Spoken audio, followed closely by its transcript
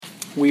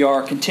We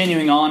are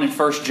continuing on in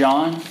 1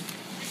 John.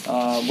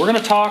 We're going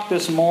to talk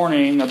this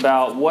morning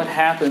about what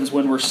happens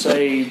when we're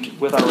saved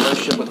with our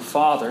relationship with the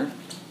Father.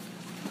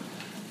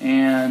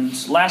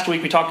 And last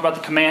week we talked about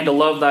the command to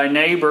love thy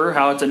neighbor,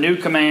 how it's a new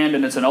command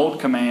and it's an old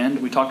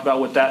command. We talked about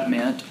what that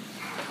meant.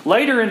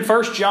 Later in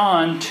 1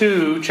 John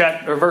 2,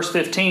 verse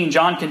 15,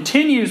 John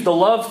continues the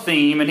love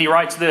theme and he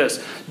writes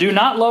this: "Do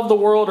not love the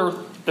world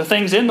or the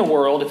things in the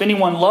world. If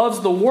anyone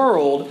loves the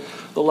world,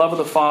 the love of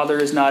the Father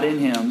is not in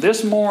him."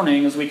 This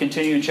morning, as we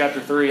continue in chapter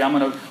 3,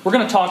 we're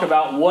going to talk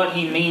about what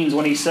he means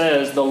when he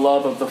says the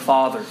love of the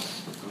Father.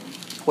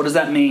 What does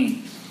that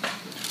mean?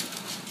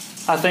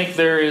 I think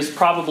there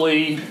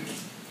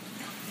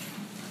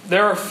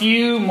are a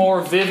few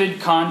more vivid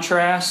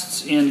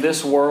contrasts in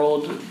this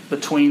world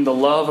between the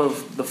love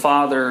of the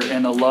Father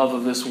and the love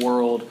of this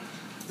world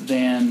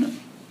than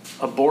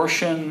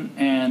abortion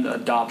and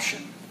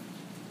adoption.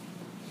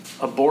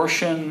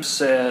 Abortion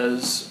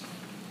says,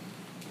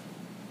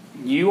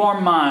 you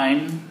are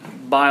mine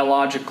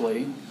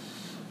biologically,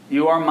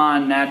 you are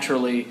mine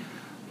naturally,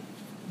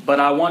 but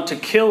I want to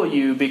kill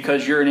you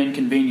because you're an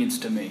inconvenience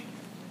to me.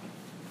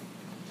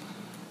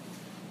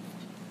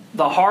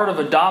 The heart of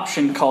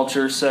adoption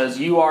culture says,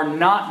 you are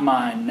not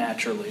mine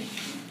naturally,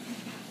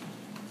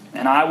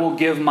 and I will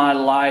give my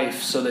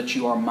life so that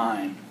you are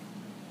mine.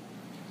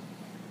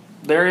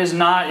 There is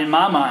not, in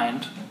my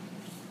mind,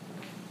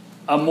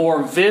 a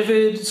more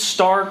vivid,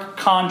 stark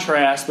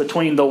contrast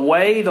between the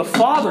way the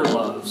Father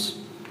loves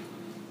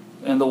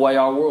and the way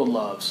our world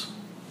loves.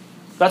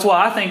 That's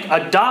why I think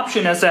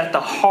adoption is at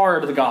the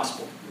heart of the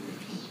gospel.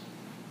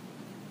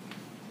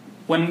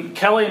 When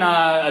Kelly and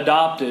I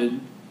adopted,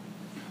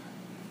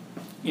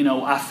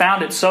 I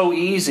found it so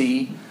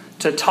easy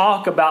to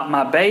talk about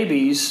my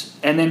babies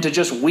and then to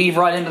just weave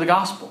right into the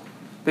gospel.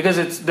 Because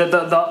it's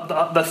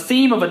the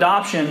theme of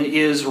adoption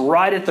is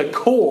right at the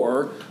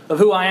core of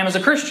who I am as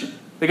a Christian.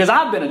 Because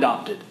I've been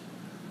adopted.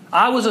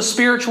 I was a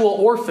spiritual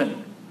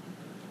orphan.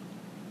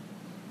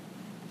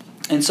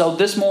 And so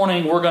this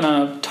morning we're going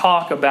to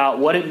talk about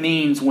what it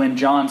means when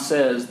John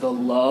says the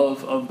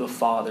love of the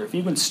Father. If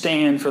you can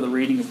stand for the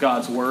reading of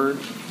God's Word.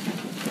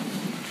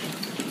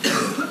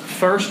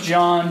 1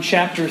 John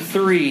chapter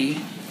 3,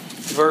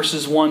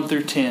 verses 1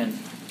 through 10.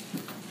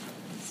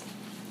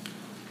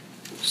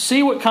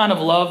 See what kind of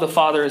love the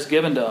Father has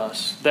given to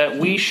us, that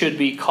we should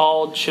be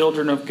called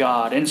children of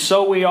God. And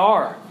so we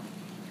are.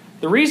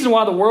 The reason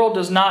why the world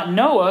does not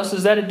know us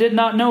is that it did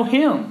not know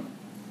Him.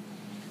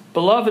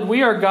 Beloved,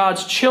 we are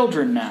God's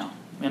children now,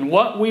 and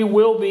what we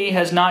will be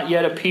has not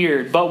yet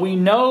appeared. But we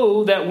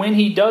know that when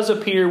He does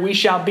appear, we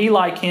shall be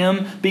like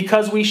Him,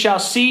 because we shall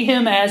see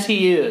Him as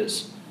He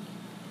is.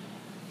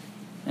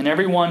 And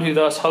everyone who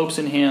thus hopes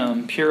in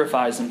Him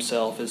purifies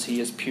himself as He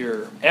is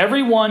pure.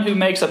 Everyone who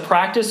makes a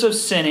practice of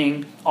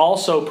sinning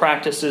also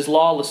practices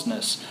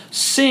lawlessness.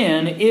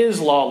 Sin is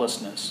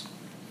lawlessness.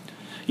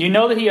 You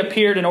know that He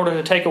appeared in order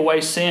to take away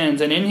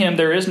sins, and in Him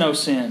there is no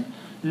sin.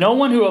 No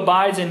one who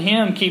abides in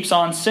Him keeps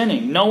on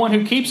sinning. No one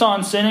who keeps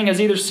on sinning has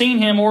either seen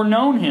Him or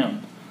known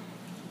Him.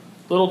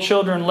 Little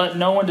children, let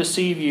no one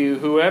deceive you.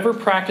 Whoever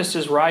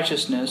practices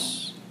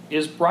righteousness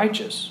is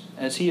righteous,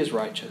 as He is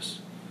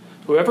righteous.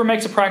 Whoever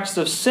makes a practice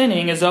of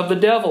sinning is of the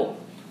devil.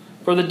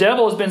 For the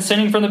devil has been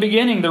sinning from the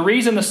beginning. The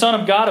reason the Son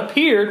of God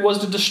appeared was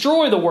to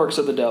destroy the works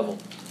of the devil.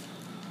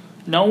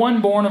 No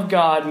one born of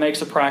God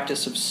makes a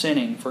practice of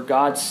sinning, for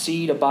God's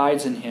seed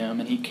abides in him,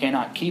 and he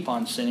cannot keep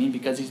on sinning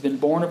because he's been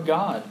born of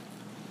God.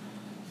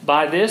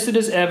 By this it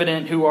is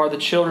evident who are the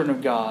children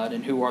of God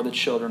and who are the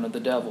children of the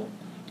devil.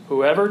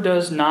 Whoever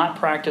does not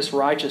practice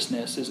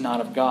righteousness is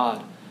not of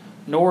God,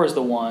 nor is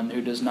the one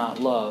who does not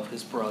love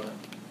his brother.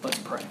 Let's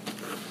pray.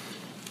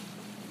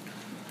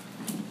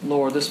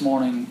 Lord, this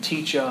morning,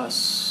 teach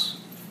us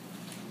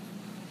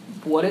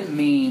what it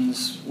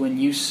means when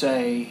you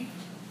say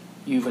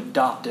you've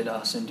adopted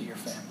us into your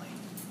family.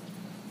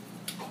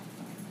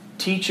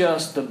 Teach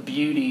us the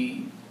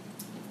beauty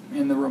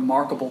and the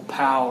remarkable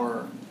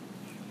power,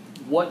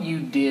 what you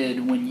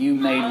did when you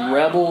made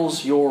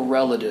rebels your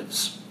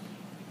relatives.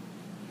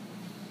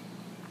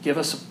 Give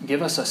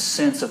us a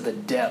sense of the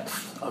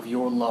depth of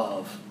your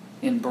love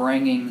in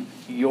bringing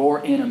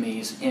your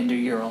enemies into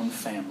your own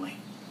family.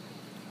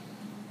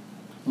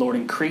 Lord,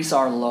 increase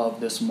our love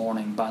this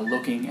morning by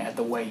looking at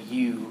the way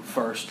you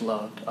first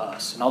loved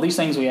us. And all these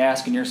things we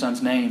ask in your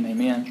Son's name.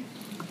 Amen.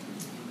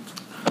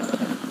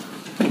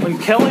 When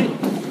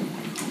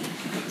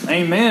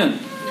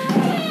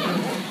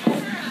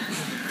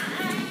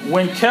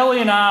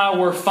Kelly and I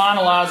were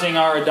finalizing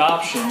our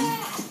adoption,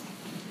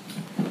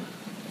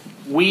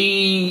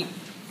 we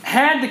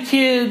had the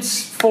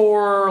kids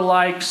for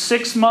like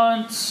 6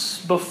 months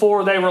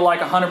before they were like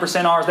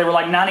 100% ours. They were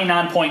like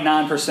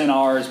 99.9%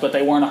 ours, but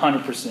they weren't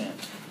 100%.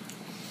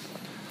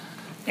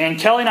 And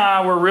Kelly and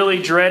I were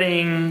really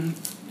dreading.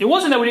 It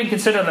wasn't that we didn't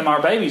consider them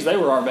our babies. They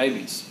were our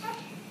babies.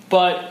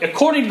 But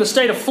according to the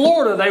state of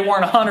Florida, they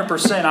weren't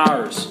 100%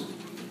 ours.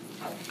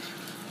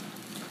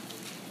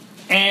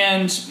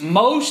 And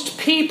most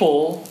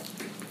people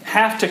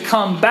have to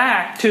come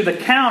back to the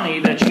county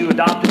that you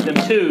adopted them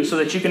to so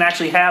that you can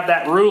actually have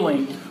that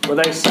ruling where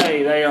they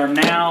say they are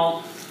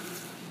now,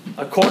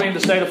 according to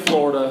the state of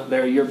Florida,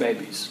 they're your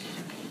babies.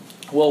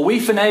 Well, we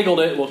finagled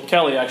it. Well,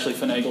 Kelly actually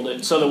finagled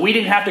it so that we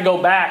didn't have to go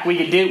back. We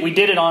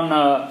did it on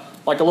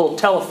like a little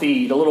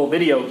telefeed, a little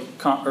video,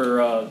 what's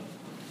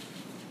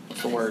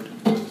the word?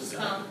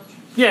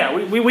 Yeah,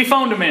 we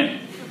phoned them in.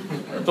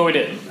 That's what we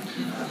did.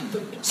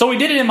 So we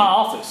did it in my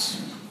office.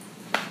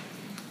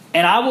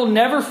 And I will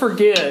never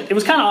forget, it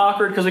was kind of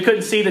awkward because we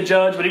couldn't see the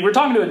judge, but we were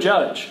talking to a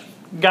judge.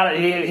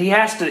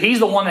 He's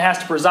the one that has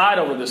to preside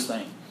over this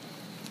thing.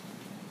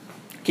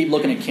 Keep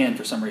looking at Ken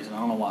for some reason. I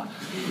don't know why.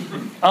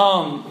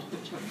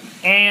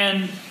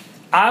 And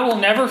I will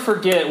never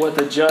forget what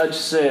the judge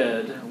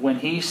said when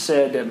he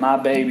said that my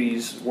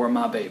babies were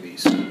my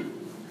babies.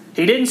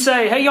 He didn't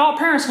say, hey, y'all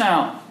parents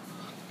now.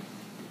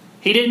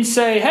 He didn't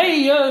say,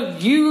 hey,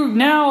 you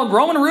now,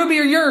 Roman and Ruby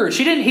are yours.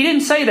 He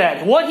didn't say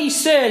that. What he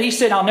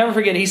said, I'll never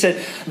forget, he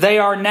said, they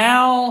are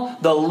now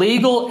the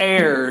legal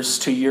heirs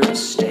to your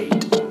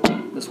estate.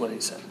 That's what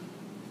he said.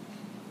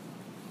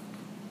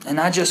 And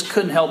I just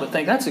couldn't help but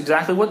think, that's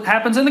exactly what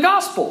happens in the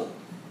gospel.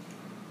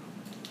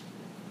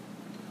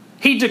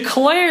 He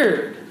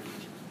declared,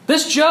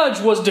 this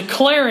judge was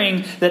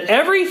declaring that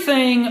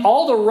everything,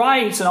 all the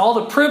rights and all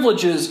the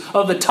privileges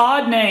of the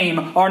Todd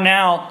name are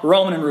now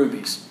Roman and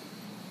Ruby's.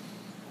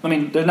 I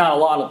mean, there's not a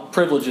lot of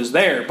privileges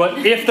there,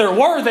 but if there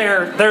were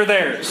there, they're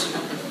theirs.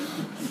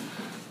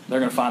 They're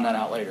going to find that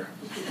out later.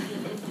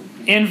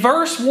 In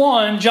verse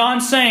 1,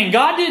 John's saying,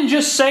 God didn't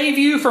just save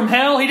you from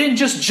hell. He didn't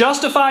just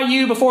justify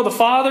you before the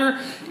Father.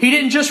 He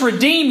didn't just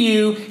redeem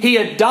you. He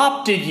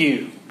adopted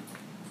you.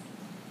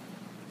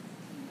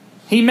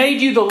 He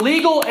made you the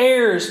legal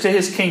heirs to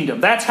His kingdom.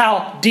 That's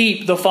how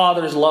deep the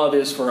Father's love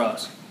is for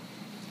us.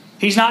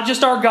 He's not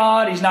just our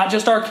God. He's not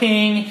just our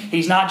King.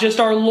 He's not just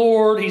our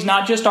Lord. He's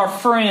not just our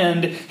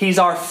friend. He's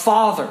our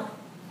Father.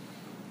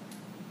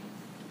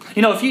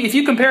 You know, if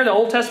you compare the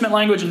Old Testament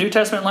language and New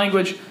Testament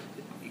language,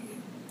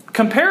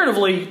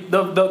 comparatively,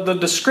 the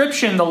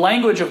description, the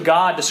language of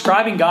God,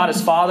 describing God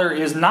as Father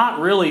is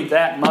not really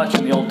that much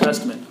in the Old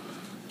Testament.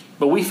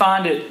 But we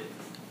find it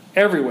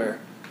everywhere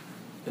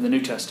in the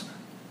New Testament.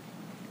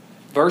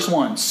 Verse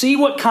 1, see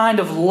what kind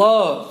of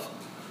love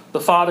the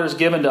Father has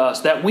given to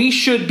us, that we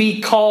should be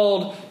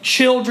called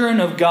children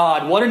of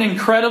God. What an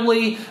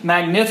incredibly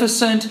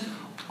magnificent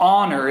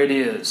honor it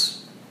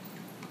is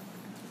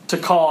to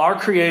call our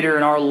Creator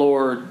and our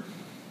Lord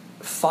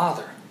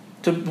Father.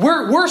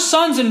 We're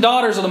sons and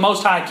daughters of the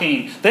Most High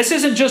King. This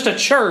isn't just a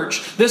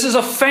church. This is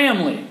a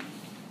family,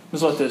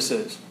 is what this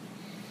is.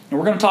 And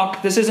we're going to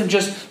talk, this isn't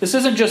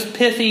just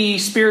pithy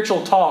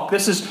spiritual talk.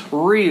 This is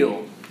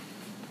real.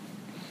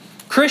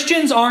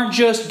 Christians aren't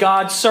just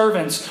God's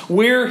servants.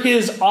 We're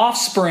His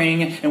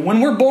offspring. And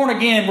when we're born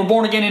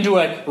again into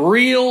a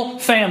real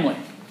family.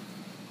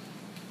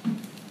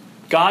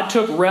 God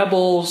took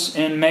rebels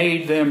and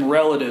made them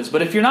relatives.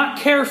 But if you're not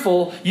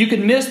careful, you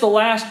could miss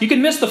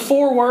the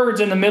 4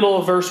 words in the middle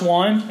of verse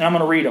 1. And I'm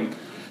going to read them.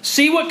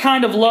 See what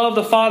kind of love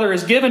the Father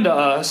has given to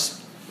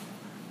us,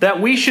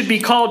 that we should be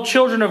called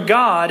children of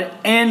God,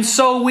 and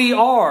so we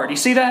are. Do you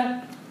see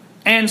that?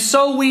 And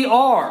so we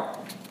are.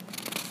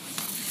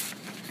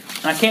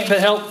 I can't but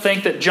help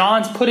think that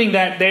John's putting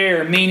that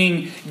there,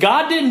 meaning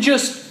God didn't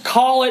just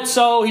call it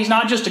so. He's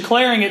not just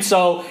declaring it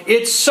so.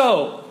 It's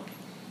so.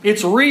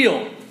 It's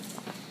real.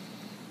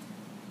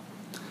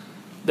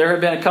 There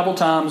have been a couple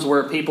times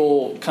where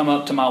people come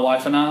up to my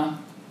wife and I,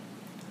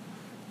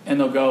 and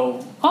they'll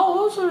go,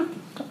 "Oh,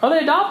 are they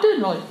adopted?"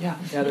 And we're like, yeah,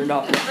 they're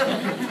adopted.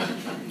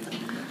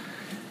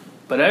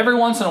 But every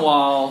once in a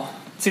while,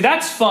 see,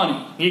 that's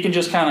funny. You can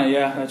just kind of,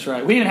 yeah, that's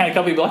right. We even had a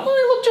couple people like, "Oh,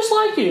 they look just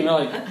like you." And they're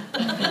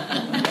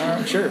like, all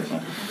right, sure.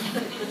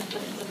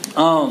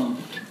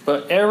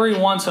 But every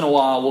once in a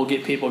while, we'll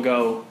get people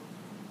go,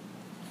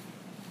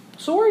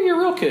 "So where are your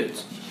real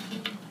kids?"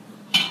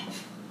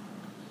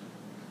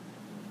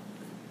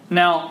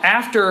 Now,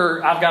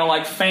 after I've got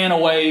to fan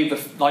away the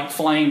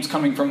flames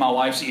coming from my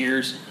wife's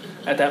ears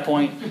at that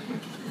point,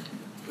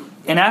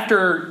 and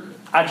after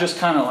I just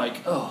kind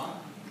of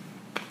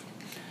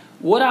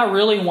what I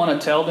really want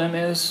to tell them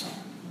is,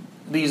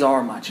 these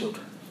are my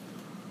children.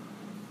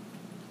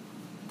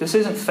 This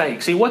isn't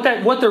fake. See, what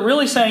they're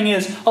really saying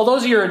is, oh,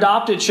 those are your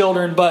adopted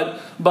children, but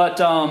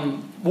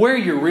where are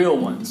your real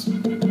ones?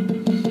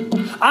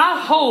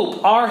 I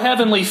hope our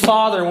Heavenly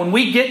Father, when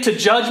we get to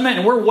judgment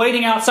and we're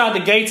waiting outside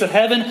the gates of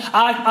heaven,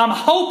 I'm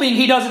hoping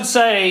He doesn't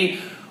say,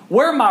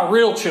 where are my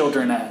real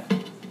children at?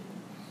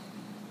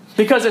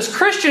 Because as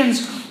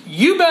Christians,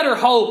 you better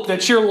hope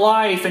that your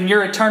life and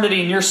your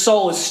eternity and your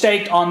soul is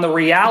staked on the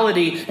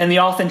reality and the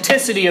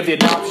authenticity of the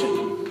adoption.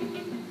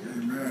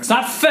 Amen. It's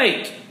not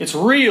fake. It's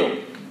real.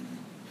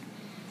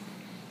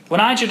 When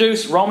I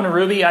introduce Roman and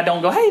Ruby, I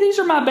don't go, "Hey, these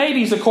are my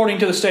babies according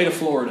to the state of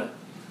Florida."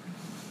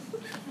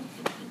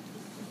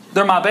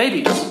 They're my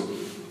babies.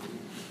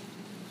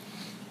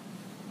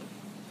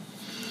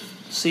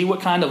 See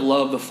what kind of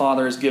love the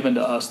Father has given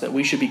to us, that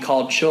we should be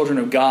called children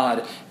of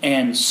God,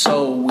 and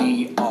so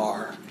we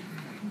are.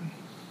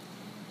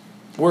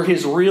 We're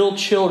His real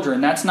children.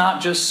 That's not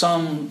just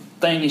some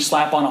thing you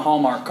slap on a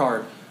Hallmark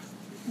card.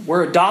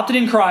 We're adopted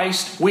in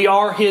Christ. We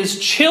are His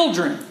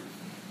children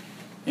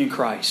in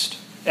Christ.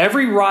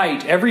 Every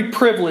right, every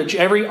privilege,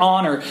 every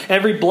honor,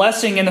 every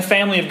blessing in the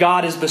family of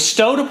God is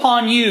bestowed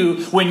upon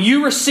you when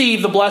you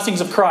receive the blessings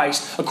of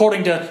Christ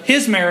according to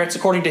His merits,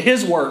 according to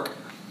His work.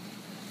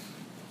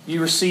 You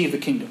receive the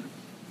kingdom.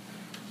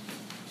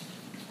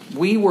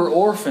 We were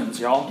orphans,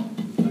 y'all.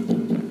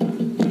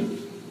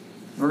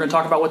 We're going to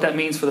talk about what that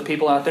means for the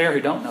people out there who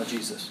don't know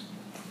Jesus.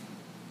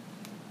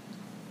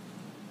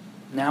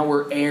 Now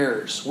we're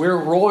heirs. We're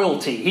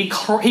royalty. He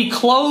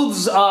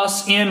clothes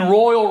us in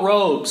royal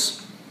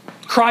robes.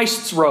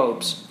 Christ's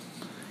robes.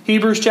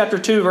 Hebrews chapter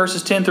 2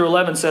 verses 10 through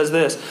 11 says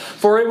this.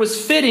 For it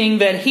was fitting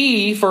that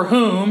He, for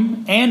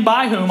whom and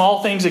by whom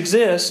all things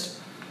exist,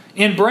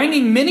 in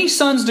bringing many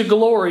sons to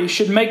glory,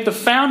 should make the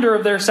founder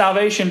of their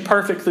salvation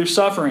perfect through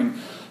suffering.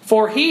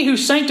 For He who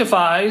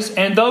sanctifies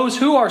and those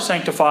who are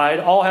sanctified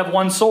all have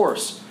one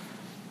source.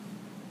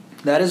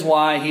 That is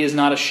why He is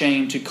not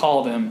ashamed to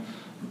call them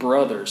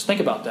brothers.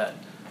 Think about that.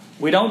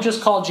 We don't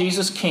just call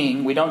Jesus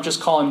King. We don't just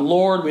call Him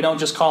Lord. We don't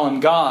just call Him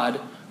God.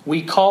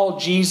 We call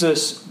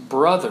Jesus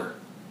brother.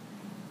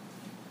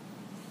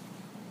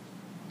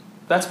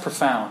 That's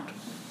profound.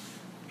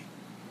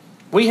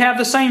 We have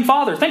the same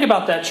Father. Think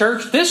about that,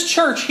 church. This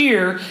church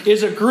here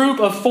is a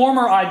group of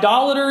former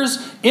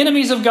idolaters,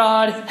 enemies of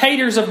God,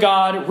 haters of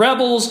God,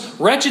 rebels,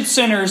 wretched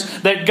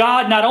sinners that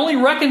God not only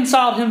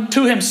reconciled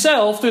to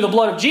Himself through the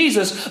blood of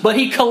Jesus, but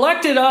He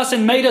collected us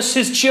and made us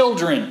His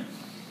children.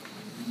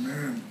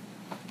 Amen.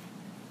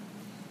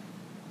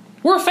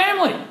 We're a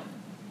family.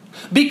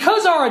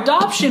 Because our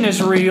adoption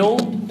is real,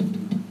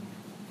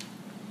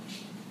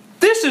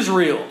 this is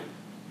real.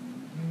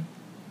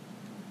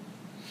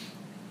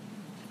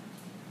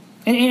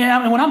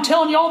 And when I'm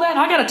telling you all that,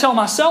 I got to tell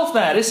myself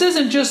that. This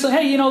isn't just,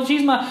 hey,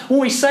 she's my, when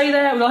we say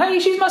that, we go, hey,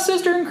 she's my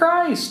sister in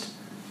Christ.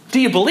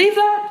 Do you believe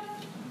that?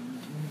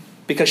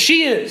 Because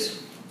she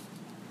is.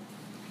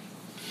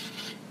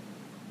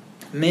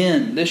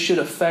 Men, this should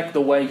affect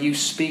the way you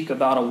speak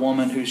about a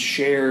woman who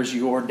shares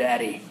your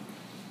daddy.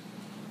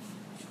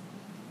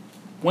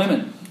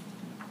 Women,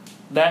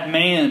 that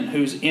man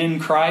who's in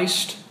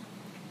Christ,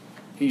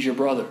 he's your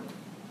brother.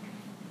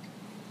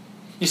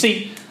 You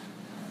see,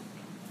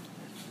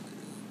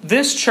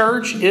 this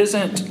church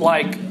isn't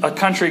like a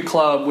country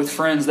club with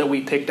friends that we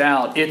picked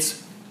out.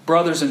 It's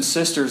brothers and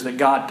sisters that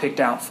God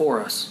picked out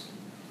for us.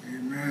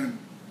 Amen.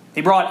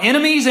 He brought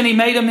enemies and He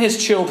made them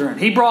His children.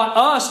 He brought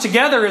us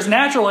together as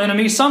natural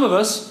enemies, some of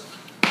us.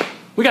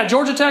 We got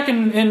Georgia Tech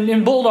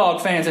and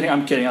Bulldog fans in here.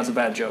 I'm kidding, that's a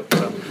bad joke.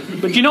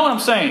 But you know what I'm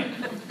saying.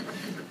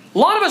 A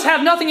lot of us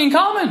have nothing in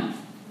common.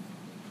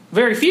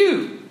 Very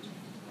few,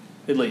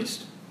 at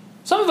least.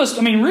 Some of us,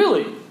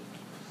 really.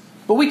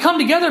 But we come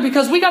together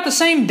because we got the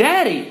same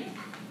daddy.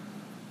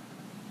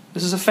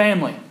 This is a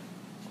family.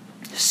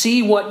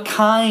 See what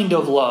kind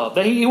of love.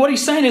 What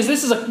he's saying is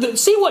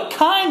see what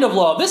kind of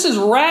love. This is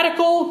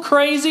radical,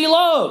 crazy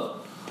love.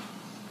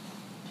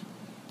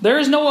 There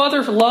is no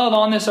other love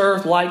on this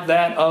earth like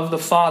that of the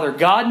Father.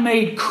 God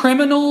made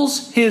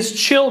criminals His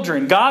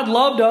children. God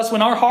loved us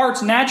when our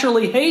hearts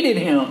naturally hated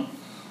Him.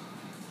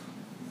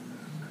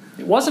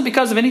 It wasn't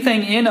because of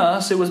anything in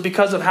us. It was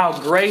because of how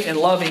great and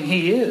loving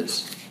He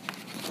is.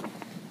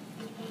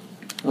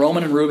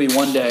 Roman and Ruby,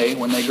 one day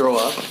when they grow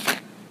up,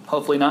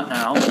 hopefully not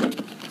now,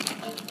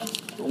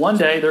 but one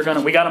day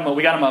we got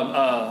them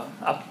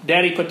a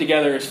Daddy put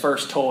together his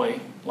first toy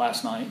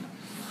last night.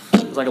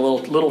 It was like a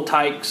little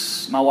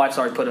Tykes. My wife's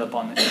already put it up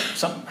on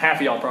half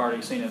of y'all have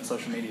already seen it on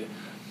social media.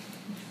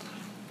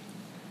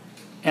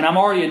 And I'm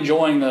already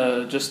enjoying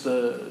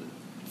the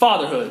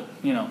fatherhood,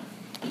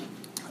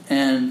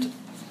 And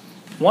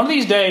one of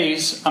these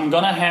days, I'm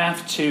going to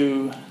have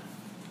to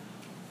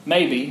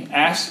maybe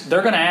ask.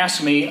 They're going to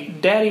ask me,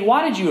 Daddy,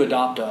 why did you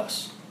adopt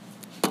us?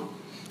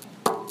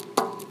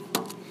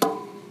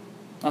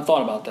 I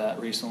thought about that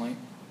recently.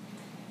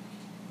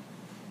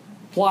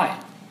 Why?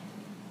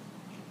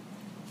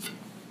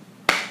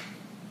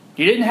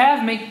 You didn't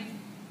have me.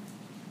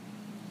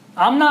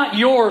 I'm not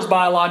yours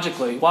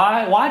biologically.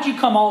 Why'd you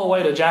come all the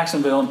way to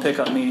Jacksonville and pick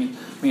up me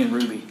and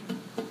Ruby?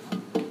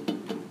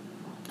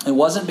 It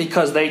wasn't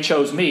because they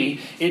chose me.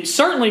 It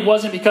certainly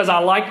wasn't because I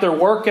liked their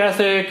work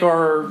ethic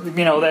or,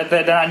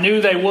 that I knew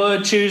they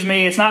would choose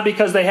me. It's not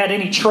because they had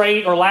any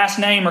trait or last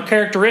name or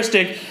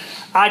characteristic.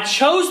 I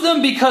chose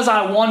them because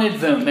I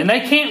wanted them. And they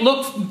can't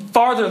look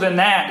farther than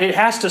that. It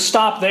has to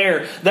stop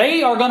there.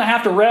 They are going to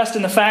have to rest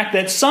in the fact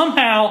that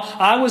somehow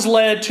I was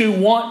led to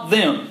want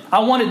them. I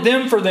wanted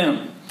them for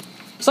them.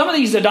 Some of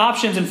these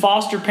adoptions and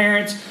foster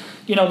parents,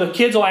 the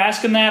kids will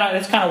ask them that.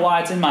 That's kind of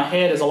why it's in my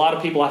head, is a lot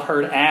of people I've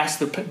heard ask,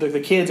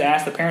 the kids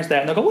ask the parents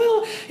that. And they'll go,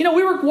 well,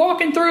 we were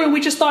walking through and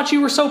we just thought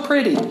you were so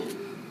pretty.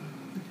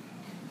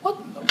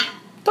 What?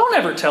 Don't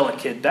ever tell a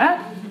kid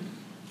that.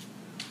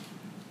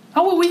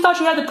 Oh, we thought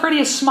you had the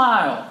prettiest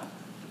smile.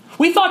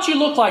 We thought you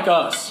looked like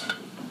us.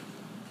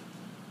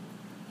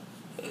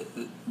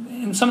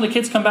 And some of the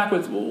kids come back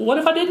with, what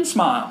if I didn't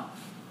smile?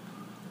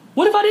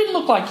 What if I didn't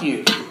look like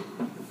you?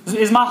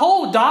 Is my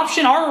whole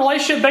adoption, our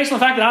relationship, based on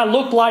the fact that I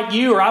looked like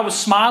you or I was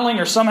smiling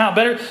or somehow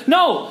better?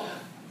 No.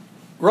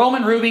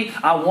 Roman, Ruby,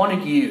 I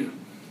wanted you.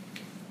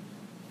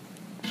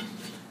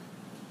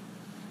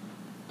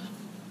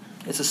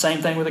 It's the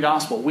same thing with the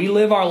gospel. We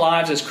live our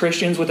lives as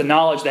Christians with the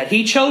knowledge that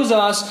He chose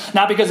us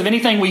not because of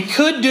anything we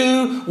could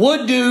do,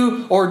 would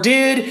do, or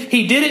did.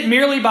 He did it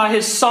merely by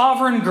His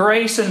sovereign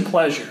grace and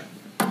pleasure.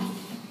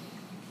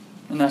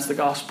 And that's the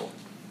gospel.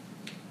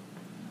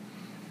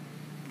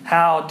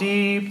 How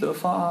deep the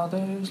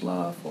Father's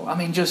love for... I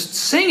mean, just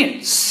sing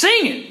it.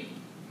 Sing it.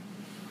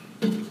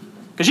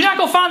 Because you're not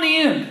going to find the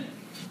end.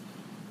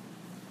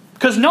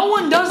 Because no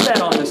one does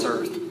that on this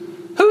earth.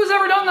 Who has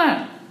ever done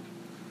that?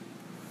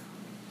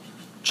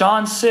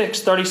 John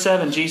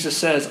 6:37, Jesus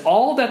says,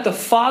 all that the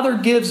Father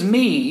gives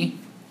me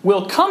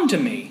will come to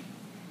me.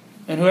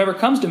 And whoever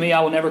comes to me, I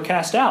will never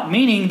cast out.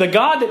 Meaning, the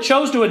God that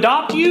chose to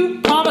adopt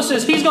you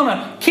promises He's going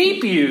to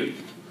keep you.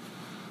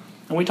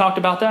 And we talked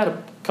about that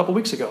a couple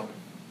weeks ago.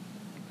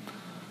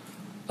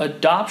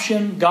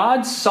 Adoption,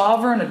 God's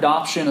sovereign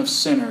adoption of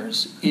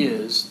sinners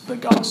is the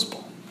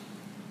gospel.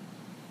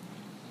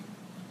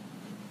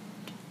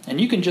 And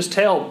you can just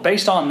tell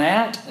based on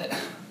that,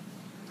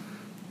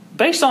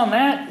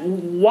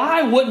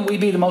 why wouldn't we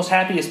be the most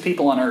happiest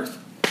people on earth?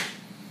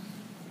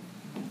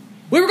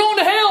 We were going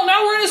to hell,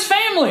 now we're in His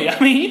family. I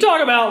mean, you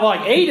talk about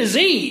like A to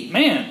Z,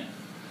 man.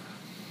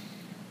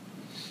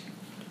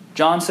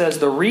 John says,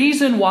 the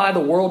reason why the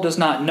world does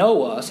not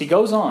know us, he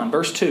goes on,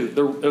 verse 2, at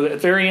the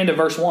very end of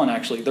verse 1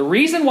 actually. The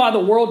reason why the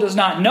world does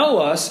not know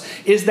us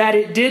is that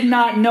it did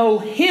not know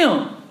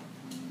Him.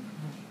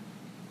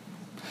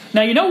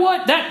 Now, you know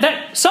what?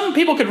 That some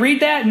people could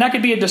read that and that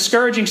could be a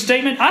discouraging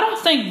statement. I don't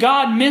think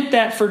God meant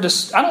that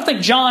I don't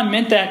think John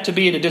meant that to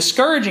be a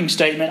discouraging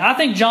statement. I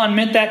think John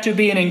meant that to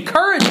be an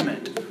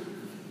encouragement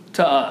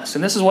to us.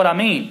 And this is what I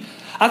mean.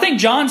 I think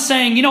John's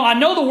saying, I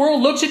know the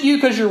world looks at you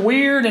because you're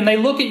weird and they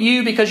look at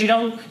you because you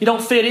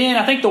don't fit in.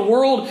 I think the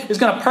world is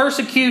going to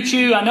persecute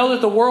you. I know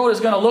that the world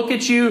is going to look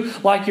at you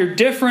like you're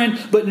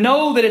different. But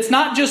know that it's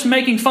not just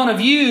making fun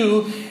of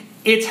you.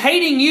 It's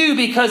hating you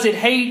because it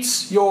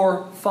hates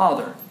your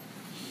Father.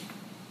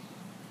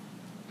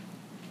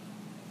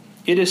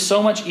 It is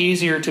so much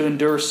easier to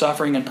endure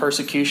suffering and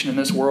persecution in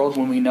this world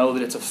when we know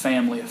that it's a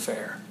family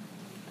affair.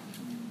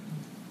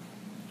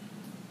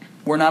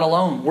 We're not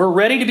alone. We're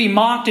ready to be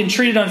mocked and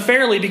treated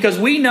unfairly because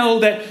we know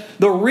that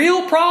the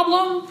real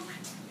problem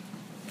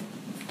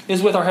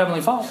is with our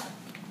Heavenly Father.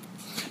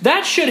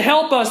 That should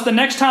help us the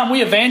next time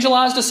we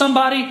evangelize to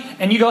somebody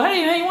and you go,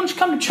 hey, why don't you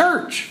come to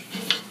church?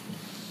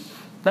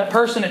 That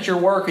person at your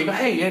work, you go,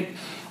 hey,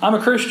 I'm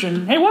a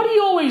Christian. Hey, why do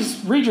you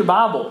always read your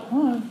Bible?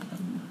 Well,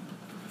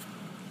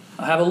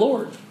 I have a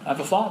Lord. I have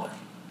a Father.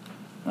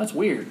 That's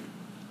weird.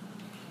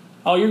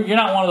 Oh, you're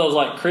not one of those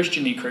like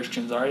Christian-y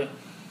Christians, are you?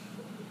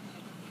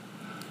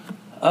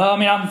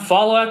 I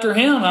follow after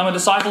Him. I'm a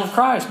disciple of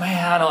Christ.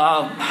 Man,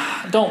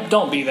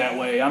 don't be that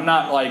way. I'm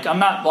not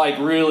like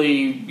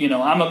really,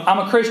 I'm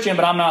a Christian,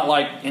 but I'm not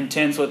like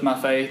intense with my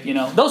faith.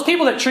 Those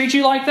people that treat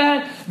you like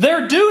that,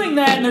 they're doing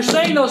that and they're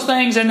saying those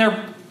things and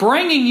they're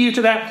bringing you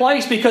to that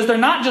place because they're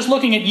not just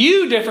looking at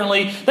you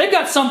differently. They've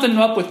got something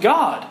up with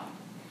God.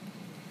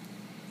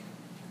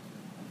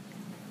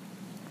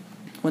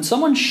 When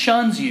someone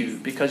shuns you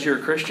because you're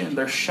a Christian,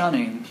 they're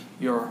shunning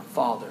your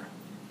Father.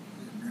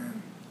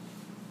 Amen.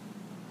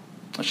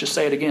 Let's just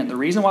say it again. The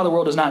reason why the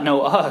world does not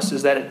know us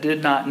is that it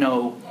did not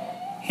know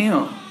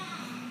Him,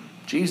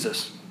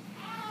 Jesus.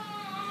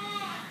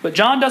 But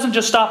John doesn't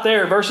just stop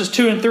there. Verses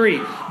 2 and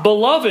 3.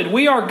 Beloved,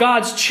 we are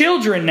God's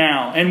children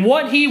now, and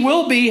what He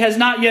will be has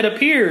not yet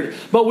appeared.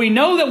 But we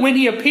know that when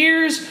He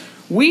appears,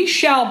 we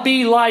shall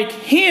be like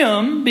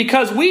Him,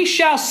 because we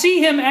shall see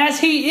Him as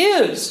He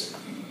is.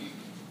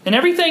 And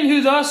everyone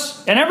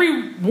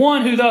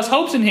who thus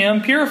hopes in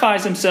Him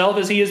purifies himself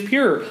as He is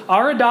pure.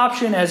 Our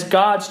adoption as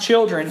God's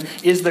children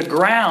is the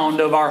ground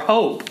of our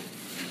hope.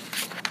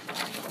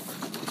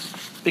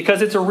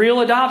 Because it's a real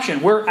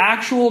adoption. We're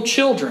actual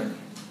children.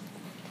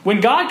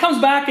 When God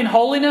comes back in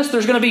holiness,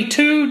 there's going to be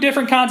two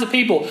different kinds of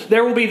people.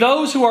 There will be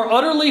those who are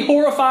utterly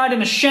horrified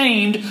and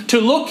ashamed to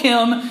look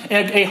Him,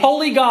 a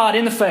holy God,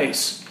 in the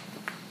face.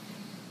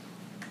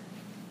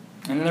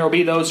 And then there will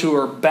be those who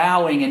are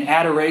bowing in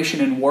adoration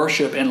and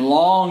worship and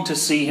long to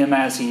see Him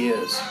as He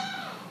is.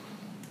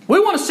 We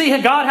want to see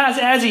God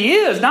as He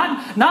is,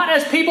 not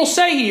as people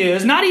say He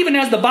is, not even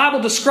as the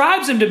Bible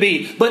describes Him to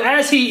be, but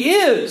as He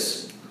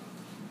is.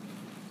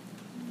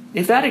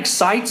 If that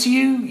excites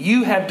you,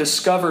 you have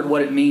discovered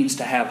what it means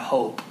to have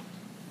hope.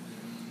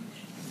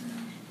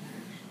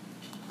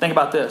 Think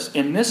about this.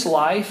 In this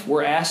life,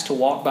 we're asked to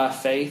walk by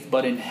faith,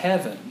 but in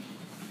heaven,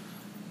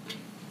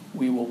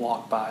 we will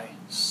walk by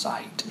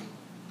sight.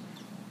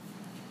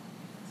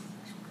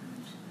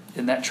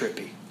 Isn't that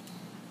trippy?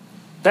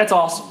 That's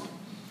awesome.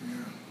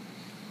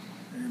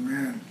 Yeah.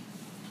 Amen.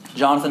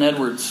 Jonathan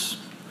Edwards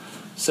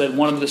said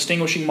one of the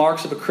distinguishing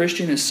marks of a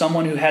Christian is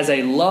someone who has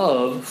a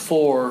love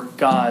for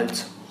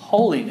God's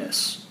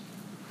holiness.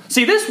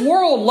 See, this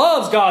world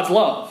loves God's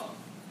love.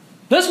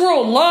 This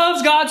world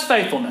loves God's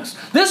faithfulness.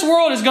 This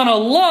world is going to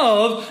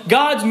love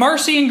God's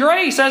mercy and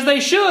grace as they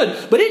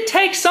should. But it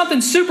takes something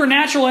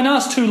supernatural in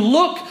us to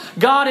look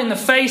God in the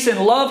face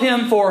and love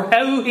Him for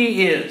who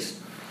He is.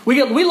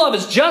 We love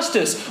His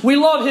justice. We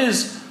love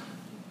His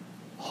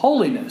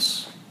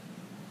holiness.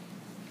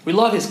 We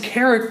love His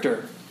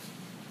character.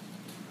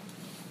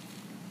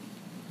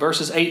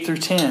 Verses 8 through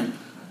 10.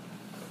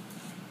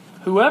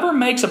 Whoever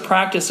makes a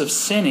practice of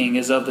sinning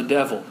is of the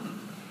devil.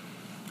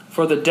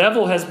 For the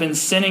devil has been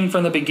sinning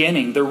from the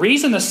beginning. The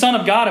reason the Son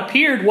of God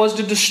appeared was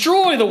to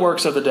destroy the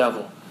works of the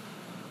devil.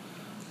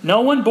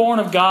 No one born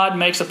of God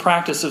makes a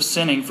practice of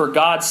sinning, for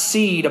God's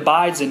seed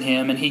abides in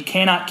him, and he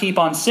cannot keep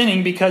on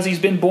sinning because he's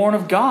been born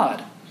of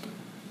God.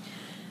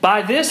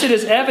 By this it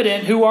is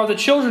evident who are the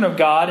children of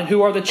God and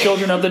who are the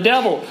children of the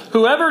devil.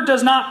 Whoever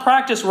does not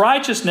practice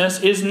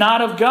righteousness is not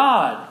of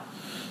God,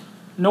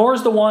 nor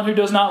is the one who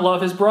does not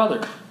love his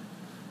brother.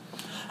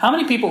 How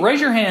many people,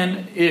 raise your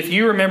hand if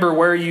you remember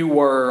where you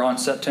were on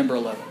September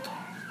 11th.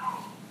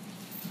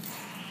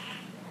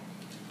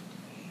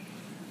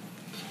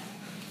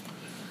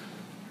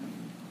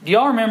 Do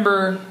y'all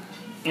remember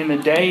in the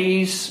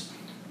days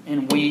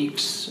and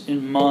weeks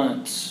and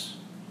months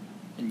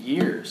and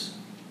years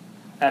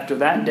after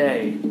that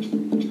day,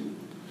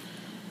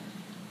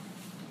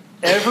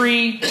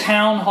 every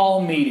town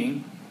hall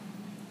meeting,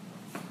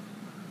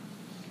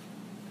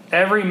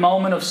 every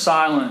moment of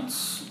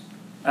silence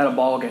at a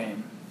ball game,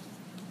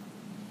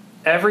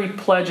 every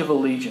pledge of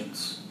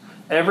allegiance,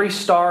 every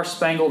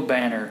star-spangled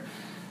banner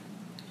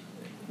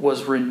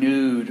was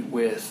renewed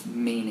with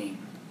meaning?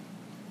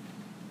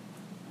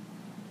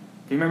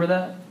 Do you remember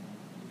that?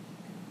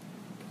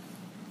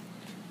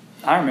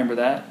 I remember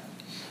that.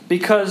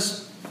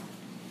 Because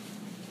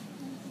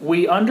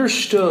we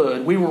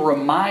understood, we were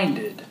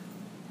reminded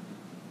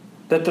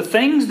that the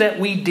things that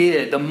we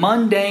did, the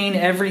mundane,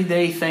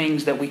 everyday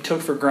things that we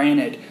took for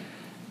granted,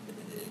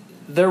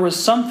 there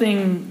was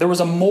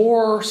a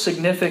more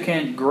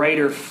significant,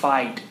 greater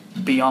fight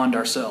beyond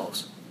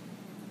ourselves.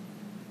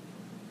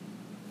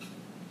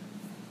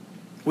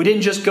 We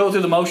didn't just go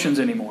through the motions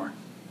anymore.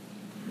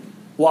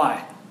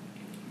 Why?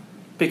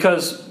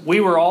 Because we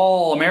were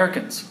all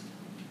Americans.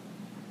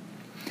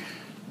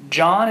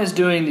 John is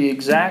doing the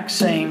exact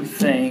same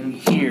thing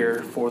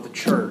here for the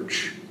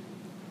church.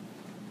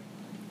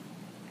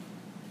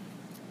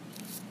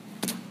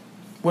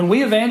 When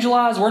we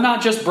evangelize, we're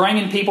not just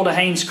bringing people to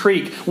Haynes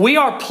Creek. We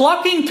are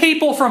plucking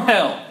people from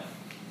hell.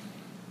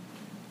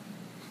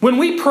 When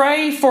we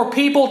pray for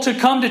people to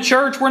come to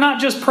church, we're not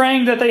just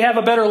praying that they have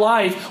a better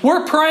life.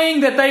 We're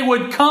praying that they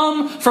would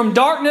come from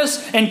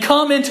darkness and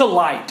come into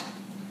light.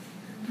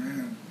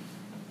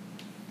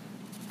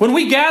 When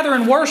we gather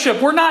and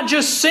worship, we're not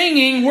just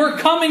singing, we're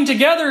coming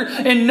together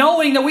and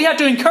knowing that we have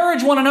to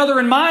encourage one another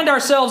and mind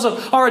ourselves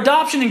of our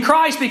adoption in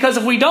Christ, because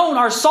if we don't,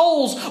 our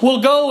souls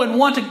will go and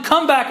want to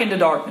come back into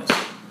darkness.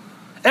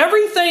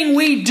 Everything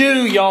we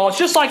do, y'all, it's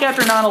just like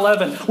after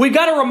 9/11. We've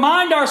got to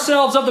remind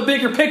ourselves of the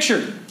bigger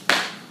picture.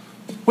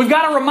 We've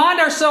got to remind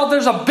ourselves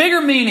there's a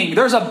bigger meaning,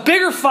 there's a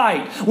bigger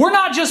fight. We're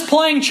not just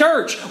playing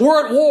church,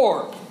 we're at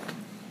war.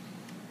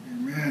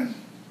 Amen.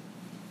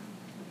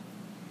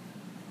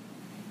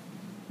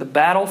 The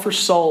battle for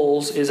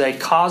souls is a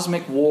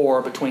cosmic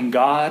war between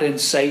God and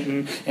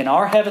Satan, and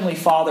our Heavenly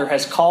Father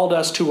has called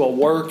us to a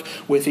work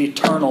with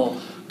eternal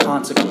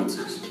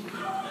consequences.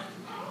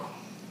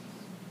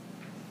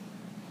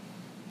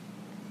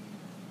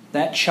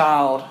 That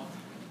child,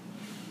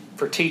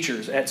 for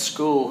teachers at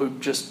school who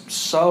just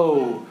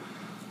so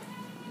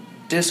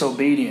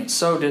disobedient,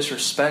 so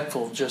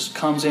disrespectful, just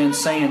comes in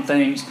saying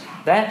things,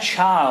 that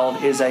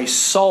child is a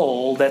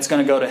soul that's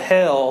going to go to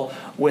hell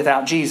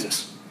without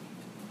Jesus.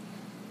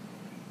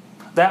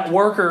 That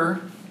worker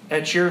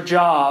at your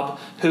job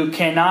who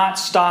cannot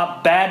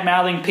stop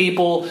bad-mouthing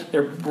people,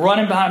 they're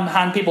running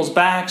behind people's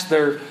backs,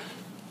 they're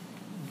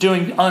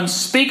doing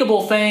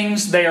unspeakable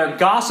things, they are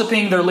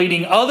gossiping, they're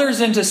leading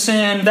others into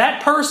sin,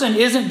 that person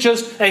isn't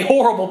just a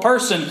horrible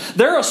person.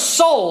 They're a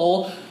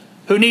soul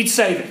who needs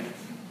saving.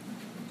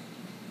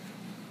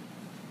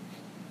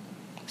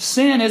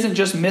 Sin isn't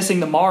just missing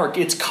the mark.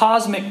 It's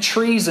cosmic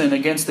treason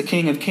against the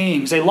King of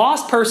Kings. A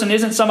lost person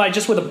isn't somebody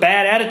just with a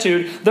bad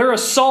attitude. They're a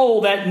soul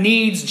that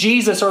needs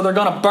Jesus or they're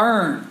going to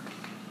burn.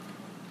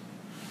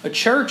 A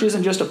church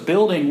isn't just a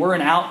building. We're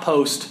an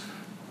outpost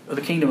of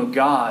the kingdom of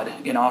God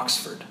in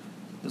Oxford.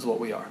 This is what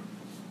we are.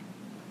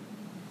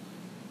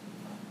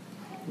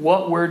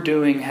 What we're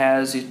doing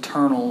has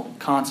eternal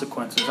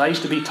consequences. I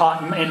used to be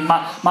taught, and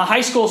my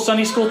high school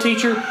Sunday school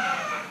teacher,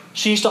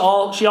 she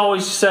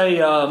always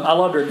say, I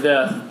loved her to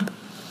death.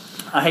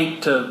 I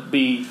hate to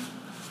be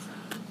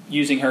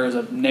using her as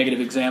a negative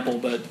example,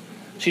 but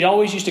she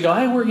always used to go,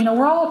 hey,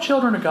 we're all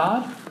children of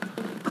God.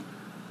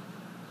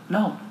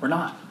 No, we're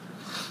not.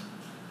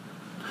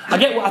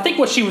 I think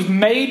what she was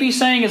maybe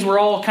saying is we're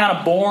all kind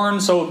of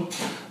born, so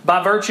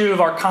by virtue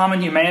of our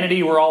common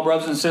humanity, we're all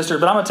brothers and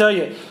sisters. But I'm going to tell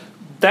you,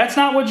 that's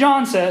not what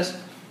John says.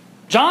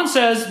 John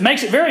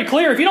makes it very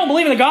clear, if you don't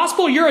believe in the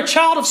gospel, you're a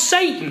child of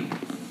Satan.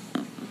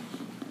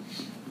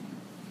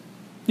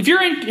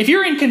 If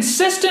you're in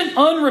consistent,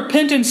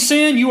 unrepentant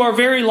sin, you are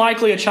very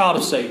likely a child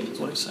of Satan, is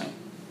what he's saying.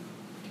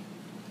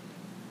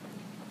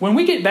 When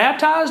we get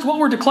baptized, what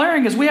we're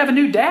declaring is we have a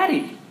new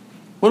daddy.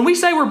 When we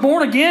say we're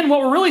born again,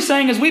 what we're really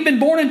saying is we've been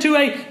born into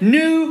a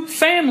new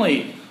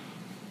family.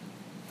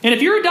 And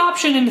if your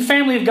adoption in the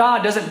family of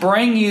God doesn't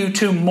bring you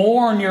to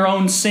mourn your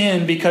own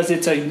sin because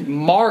it's a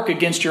mark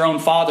against your own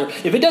father,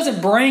 if it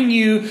doesn't bring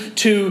you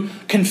to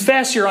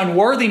confess your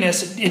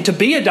unworthiness and to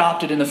be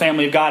adopted in the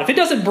family of God, if it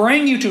doesn't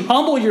bring you to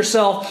humble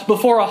yourself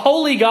before a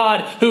holy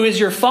God who is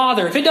your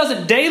Father, if it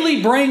doesn't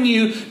daily bring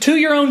you to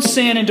your own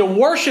sin and to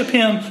worship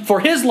Him for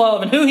His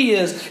love and who He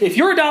is, if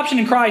your adoption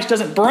in Christ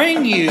doesn't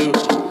bring you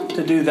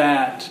to do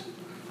that,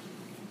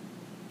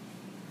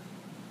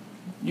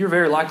 you're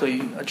very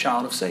likely a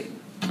child of Satan.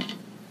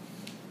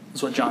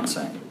 That's what John's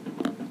saying.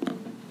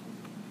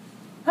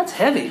 That's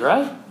heavy,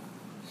 right?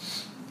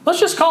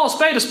 Let's just call a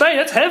spade a spade.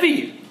 That's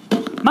heavy.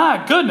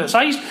 My goodness.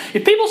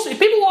 If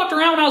people walked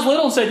around when I was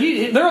little and said,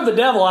 they're of the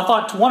devil, I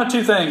thought one of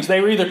two things.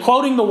 They were either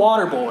quoting the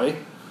water boy,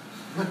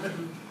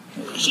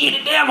 she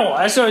the devil.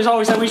 That's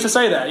always we used to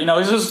say that. It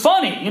was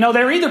funny.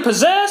 They were either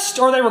possessed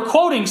or they were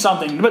quoting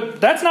something.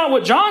 But that's not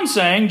what John's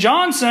saying.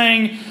 John's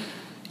saying,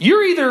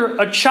 you're either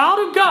a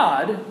child of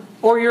God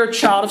or you're a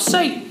child of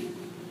Satan.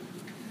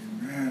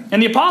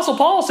 And the Apostle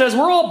Paul says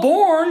we're all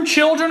born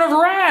children of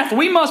wrath.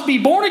 We must be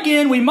born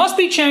again. We must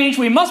be changed.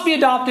 We must be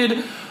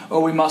adopted,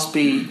 or we must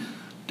be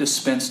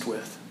dispensed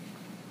with.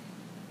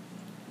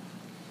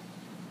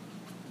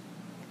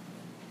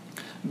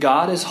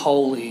 God is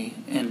holy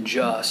and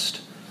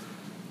just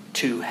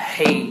to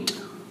hate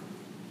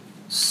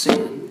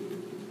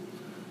sin.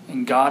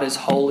 And God is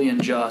holy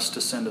and just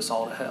to send us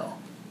all to hell.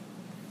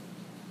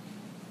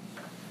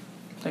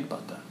 Think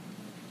about that.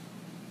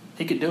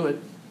 He could do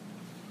it.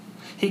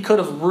 He could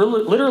have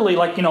literally,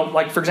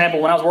 like for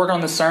example, when I was working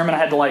on this sermon, I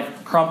had to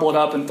crumple it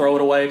up and throw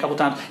it away a couple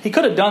times. He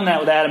could have done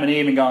that with Adam and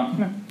Eve and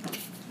gone,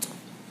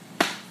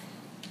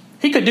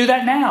 He could do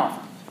that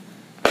now.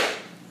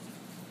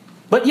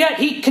 But yet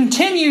He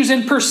continues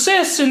and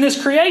persists in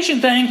this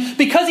creation thing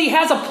because He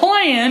has a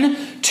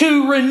plan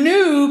to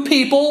renew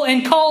people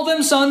and call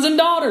them sons and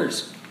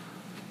daughters.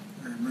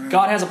 Amen.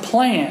 God has a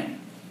plan.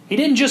 He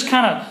didn't just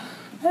hey,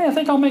 I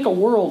think I'll make a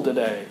world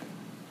today.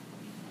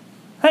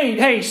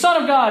 Hey,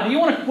 Son of God, do you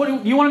want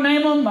to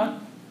name them?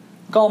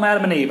 Call them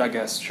Adam and Eve, I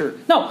guess. Sure.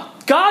 No,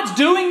 God's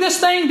doing this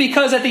thing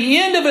because at the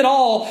end of it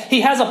all,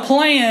 He has a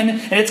plan,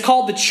 and it's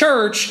called the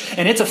church,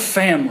 and it's a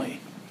family.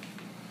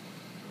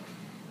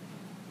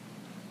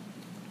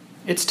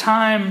 It's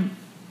time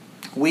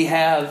we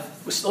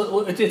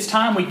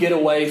get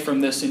away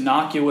from this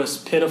innocuous,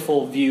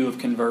 pitiful view of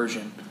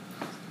conversion.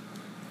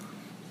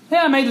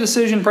 Yeah, I made the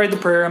decision, prayed the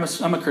prayer,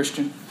 I'm a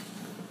Christian.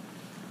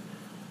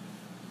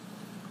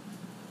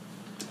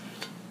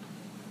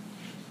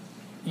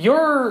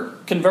 Your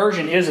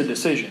conversion is a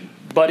decision,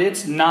 but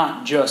it's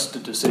not just a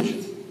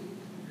decision.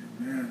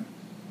 Amen.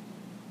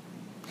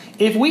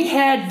 If we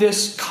had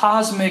this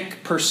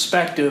cosmic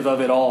perspective of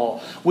it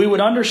all, we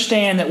would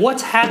understand that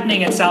what's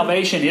happening at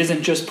salvation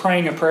isn't just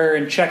praying a prayer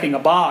and checking a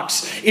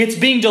box. It's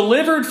being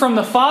delivered from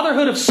the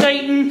fatherhood of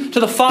Satan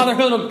to the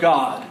fatherhood of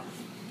God.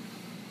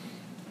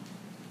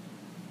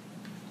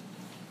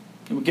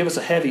 It would give us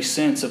a heavy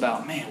sense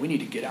about, we need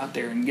to get out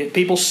there and get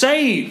people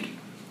saved.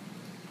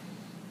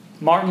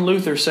 Martin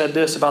Luther said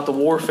this about the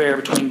warfare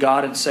between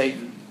God and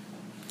Satan.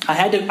 I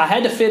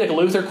had to fit a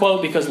Luther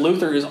quote because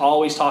Luther is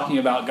always talking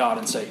about God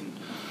and Satan.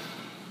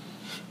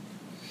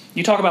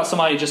 You talk about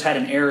somebody who just had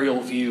an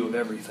aerial view of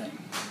everything.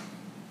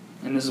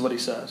 And this is what he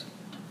says.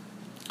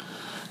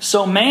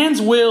 So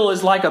man's will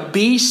is like a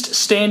beast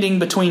standing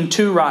between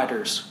two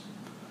riders.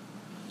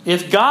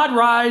 If God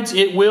rides,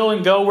 it will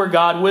and go where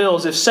God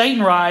wills. If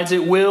Satan rides,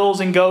 it wills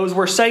and goes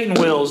where Satan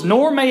wills.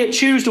 Nor may it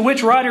choose to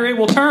which rider it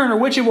will turn or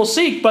which it will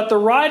seek, but the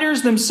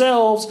riders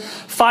themselves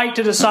fight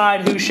to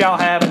decide who shall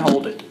have and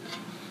hold it.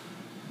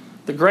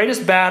 The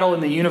greatest battle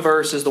in the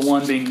universe is the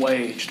one being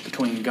waged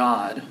between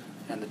God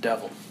and the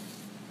devil.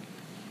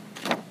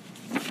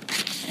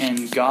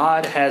 And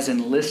God has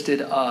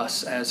enlisted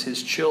us as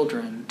His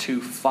children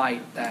to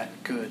fight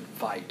that good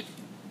fight.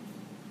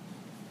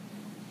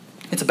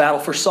 It's a battle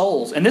for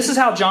souls. And this is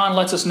how John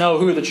lets us know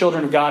who are the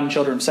children of God and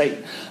children of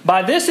Satan.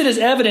 By this it is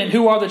evident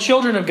who are the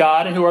children of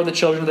God and who are the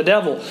children of the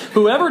devil.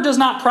 Whoever does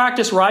not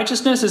practice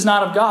righteousness is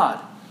not of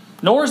God,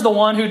 nor is the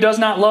one who does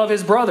not love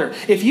his brother.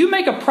 If you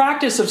make a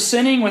practice of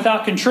sinning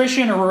without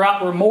contrition or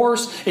without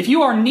remorse, if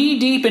you are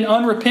knee-deep in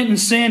unrepentant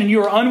sin and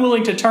you are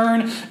unwilling to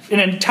turn an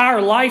entire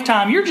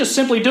lifetime, you're just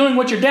simply doing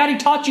what your daddy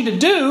taught you to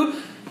do,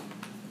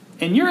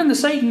 and you're in the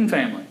Satan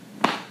family.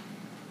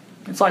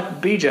 It's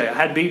like BJ. I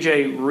had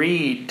BJ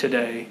read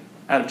today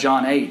out of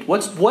John 8.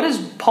 What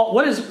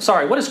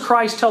does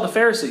Christ tell the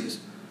Pharisees?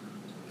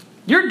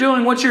 You're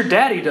doing what your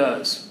daddy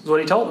does, is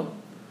what he told them.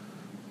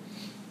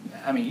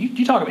 I mean,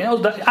 you talk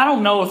about, I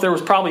don't know if there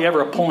was probably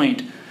ever a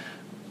point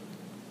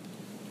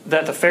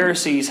that the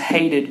Pharisees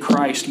hated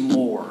Christ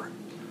more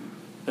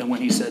than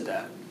when he said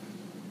that.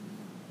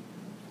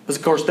 Because,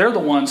 of course, they're the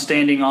ones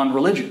standing on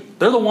religion.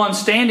 They're the ones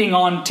standing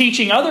on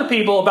teaching other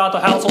people about the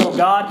household of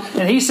God.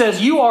 And he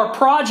says, you are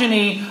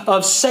progeny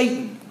of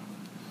Satan.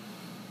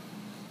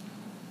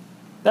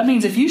 That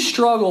means if you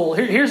struggle,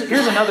 here's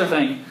another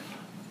thing.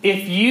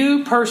 If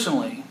you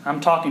personally, I'm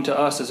talking to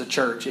us as a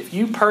church, if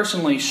you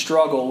personally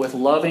struggle with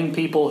loving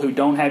people who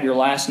don't have your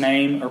last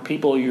name or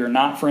people you're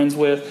not friends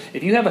with,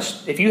 if you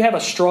have a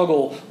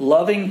struggle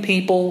loving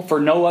people for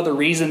no other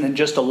reason than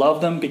just to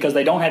love them because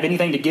they don't have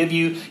anything to give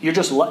you,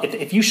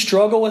 if you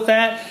struggle with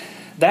that,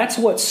 that's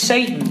what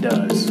Satan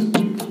does.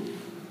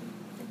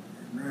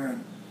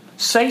 Amen.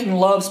 Satan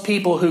loves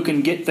people who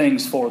can get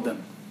things for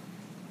them.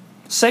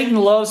 Satan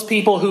loves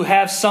people who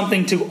have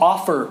something to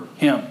offer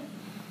him.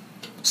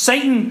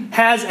 Satan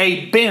has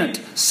a bent.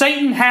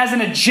 Satan has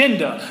an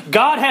agenda.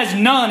 God has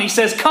none. He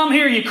says, come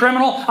here, you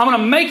criminal. I'm going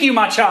to make you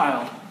my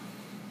child.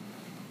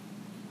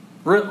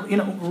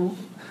 Roman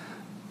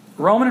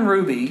and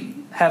Ruby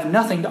have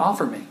nothing to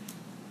offer me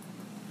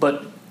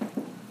but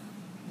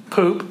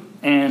poop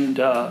and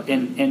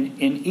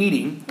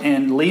eating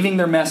and leaving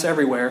their mess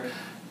everywhere,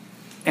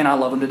 and I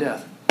love them to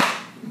death.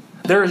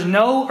 There is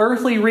no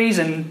earthly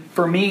reason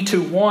for me to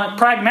want,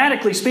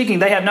 pragmatically speaking,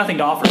 they have nothing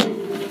to offer me.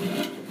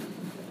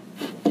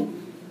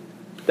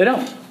 They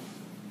don't.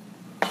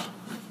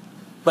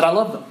 But I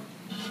love them.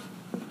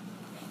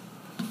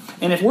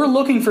 And if we're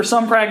looking for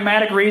some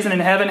pragmatic reason in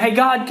heaven, hey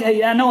God,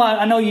 I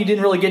know you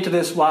didn't really get to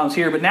this while I was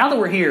here, but now that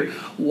we're here,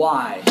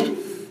 why?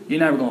 You're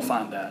never going to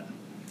find that.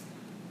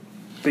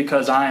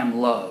 Because I am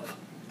love.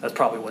 That's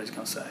probably what he's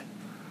going to say.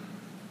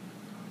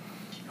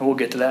 And we'll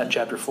get to that in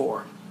chapter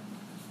 4.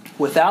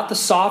 Without the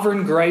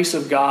sovereign grace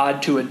of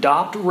God to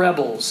adopt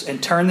rebels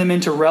and turn them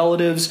into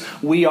relatives,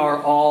 we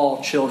are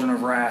all children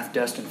of wrath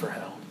destined for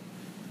hell.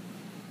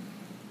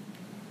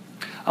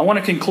 I want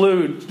to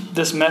conclude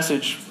this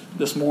message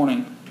this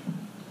morning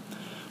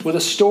with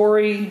a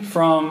story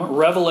from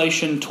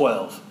Revelation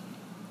 12.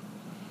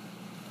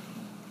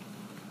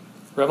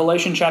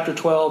 Revelation chapter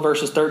 12,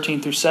 verses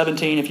 13 through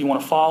 17, if you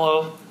want to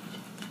follow.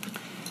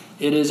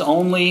 It is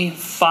only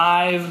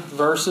 5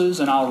 verses,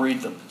 and I'll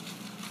read them.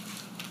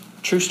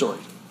 True story.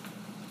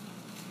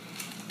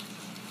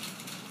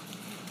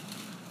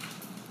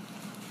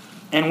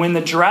 And when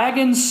the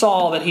dragon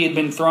saw that he had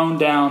been thrown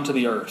down to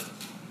the earth,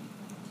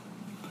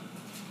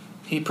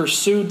 he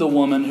pursued the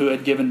woman who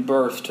had given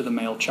birth to the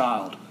male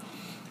child.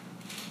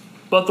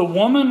 But the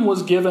woman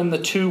was given the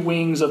 2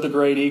 wings of the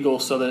great eagle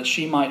so that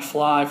she might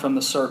fly from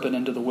the serpent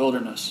into the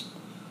wilderness,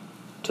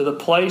 to the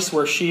place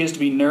where she is to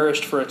be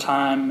nourished for a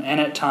time,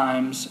 and at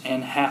times,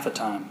 and half a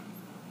time.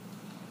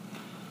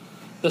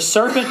 The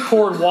serpent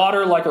poured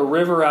water like a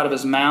river out of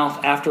his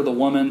mouth after the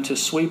woman to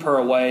sweep her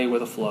away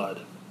with a flood.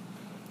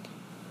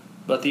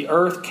 But the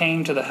earth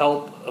came to the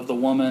help of the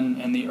woman,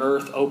 and the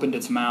earth opened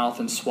its mouth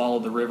and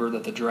swallowed the river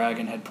that the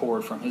dragon had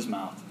poured from his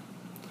mouth.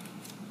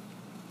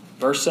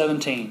 Verse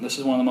 17, this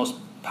is one of the most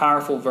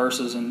powerful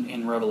verses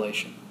in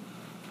Revelation.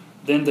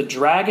 Then the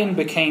dragon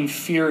became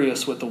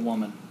furious with the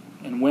woman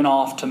and went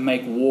off to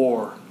make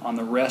war on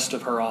the rest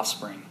of her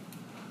offspring,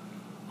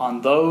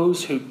 on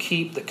those who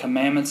keep the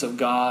commandments of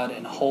God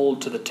and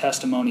hold to the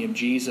testimony of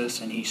Jesus,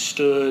 and he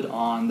stood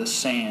on the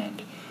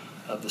sand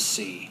of the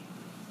sea.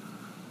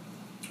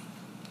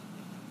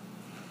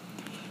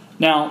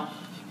 Now,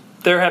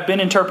 there have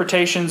been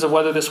interpretations of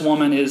whether this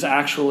woman is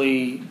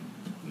actually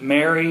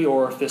Mary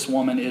or if this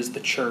woman is the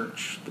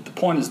church. But the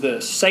point is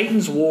this: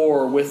 Satan's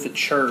war with the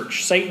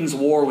church, Satan's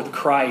war with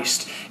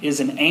Christ, is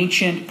an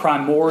ancient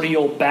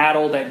primordial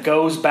battle that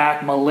goes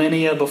back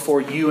millennia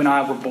before you and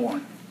I were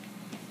born.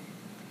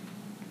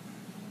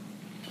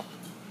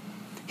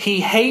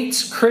 He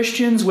hates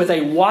Christians with a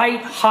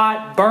white,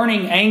 hot,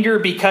 burning anger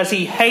because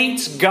he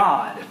hates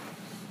God.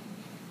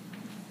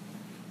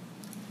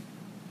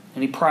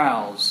 And he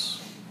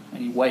prowls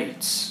and he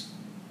waits.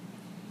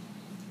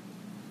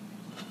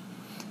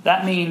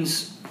 That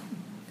means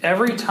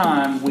every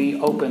time we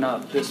open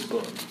up this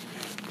book,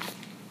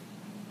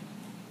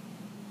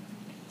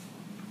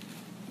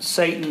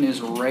 Satan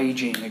is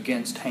raging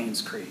against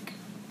Haynes Creek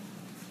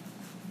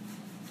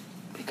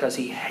because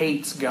he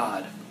hates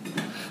God.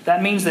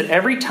 That means that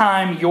every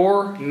time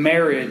your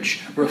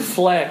marriage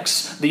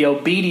reflects the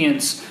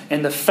obedience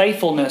and the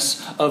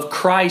faithfulness of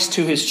Christ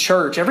to his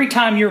church, every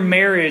time your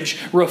marriage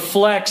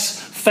reflects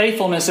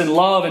faithfulness and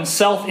love and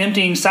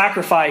self-emptying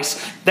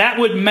sacrifice, that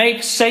would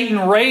make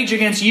Satan rage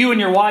against you and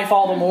your wife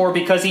all the more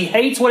because he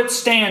hates what it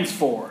stands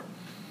for.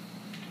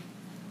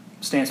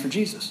 It stands for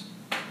Jesus.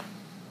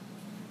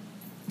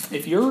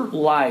 If your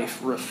life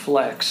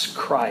reflects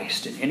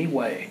Christ in any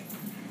way,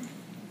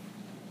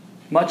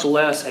 much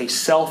less a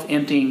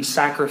self-emptying,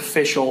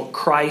 sacrificial,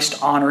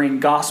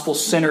 Christ-honoring,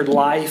 gospel-centered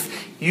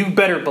life, you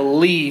better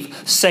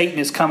believe Satan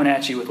is coming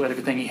at you with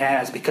everything he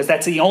has, because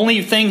that's the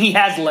only thing he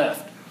has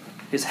left,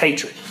 is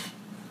hatred.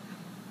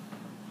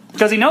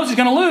 Because he knows he's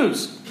going to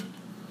lose.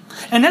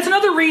 And that's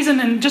another reason,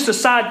 and just a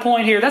side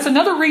point here, that's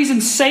another reason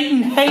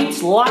Satan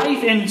hates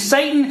life, and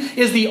Satan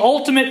is the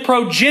ultimate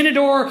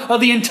progenitor of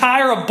the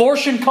entire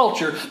abortion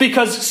culture,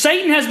 because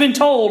Satan has been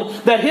told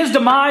that his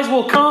demise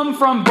will come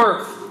from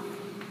birth.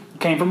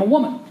 It came from a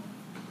woman.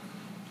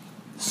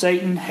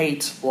 Satan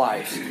hates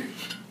life.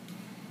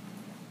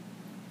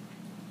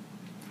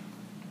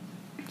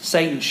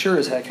 Satan sure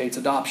as heck hates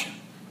adoption.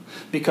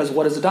 Because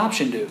what does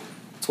adoption do?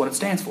 It's what it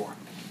stands for.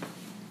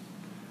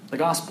 The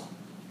gospel.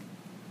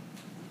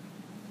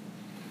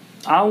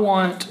 I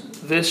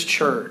want this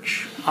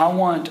church. I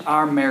want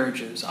our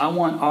marriages. I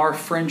want our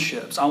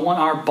friendships. I want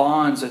our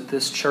bonds at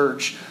this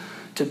church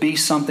to be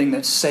something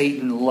that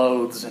Satan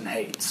loathes and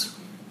hates.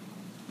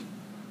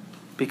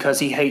 Because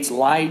he hates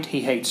light,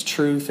 he hates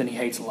truth, and he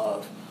hates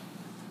love.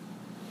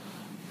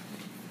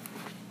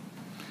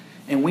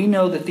 And we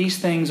know that these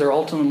things are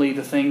ultimately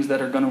the things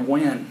that are going to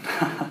win.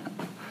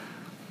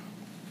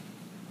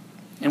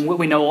 And what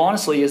we know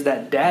honestly is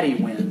that Daddy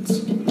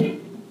wins.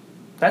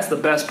 That's the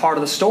best part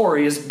of the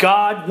story, is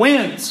God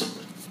wins.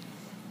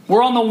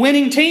 We're on the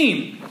winning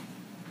team.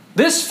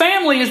 This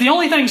family is the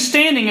only thing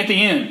standing at the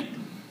end.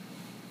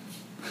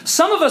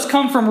 Some of us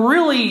come from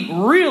really,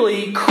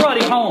 really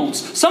cruddy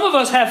homes. Some of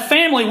us have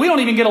family we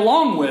don't even get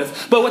along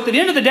with. But at the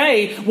end of the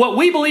day, what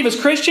we believe as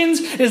Christians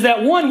is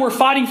that, one, we're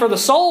fighting for the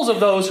souls of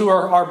those who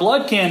are our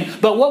blood kin.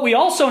 But what we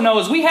also know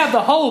is we have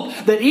the hope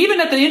that even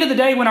at the end of the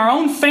day, when our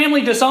own family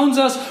disowns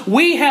us,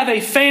 we have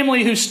a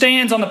family who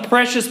stands on the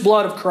precious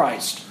blood of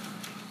Christ.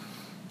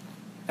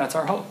 That's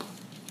our hope.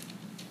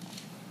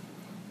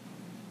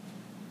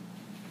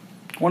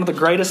 One of the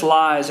greatest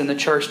lies in the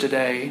church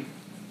today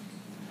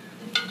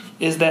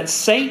is that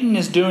Satan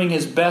is doing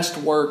his best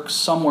work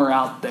somewhere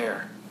out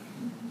there.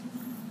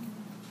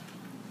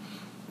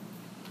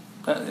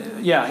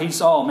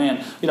 Some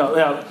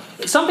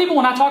people,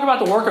 when I talk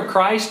about the work of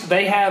Christ,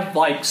 they have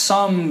like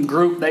some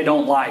group they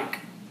don't like.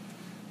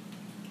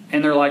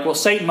 And they're like, well,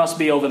 Satan must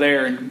be over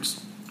there and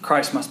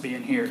Christ must be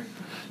in here.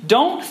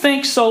 Don't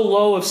think so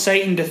low of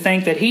Satan to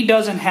think that he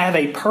doesn't have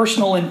a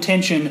personal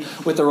intention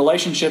with the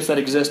relationships that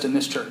exist in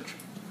this church.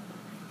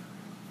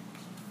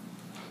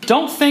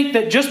 Don't think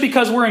that just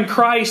because we're in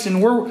Christ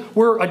and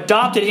we're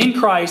adopted in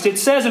Christ, it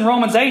says in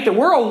Romans 8 that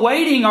we're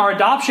awaiting our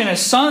adoption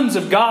as sons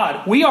of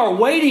God. We are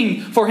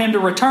waiting for Him to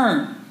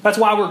return. That's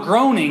why we're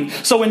groaning.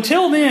 So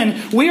until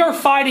then, we are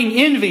fighting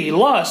envy,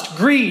 lust,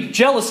 greed,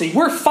 jealousy.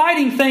 We're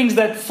fighting things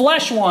that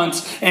flesh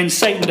wants, and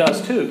Satan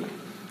does too.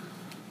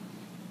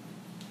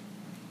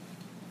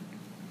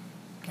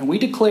 And we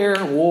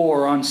declare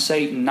war on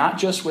Satan, not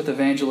just with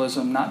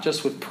evangelism, not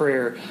just with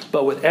prayer,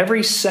 but with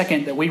every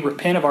second that we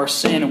repent of our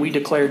sin and we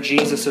declare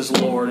Jesus as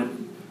Lord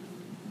and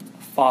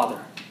Father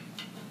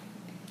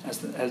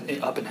as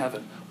up in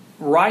heaven.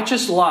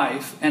 Righteous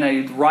life and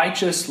a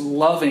righteous,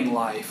 loving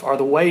life are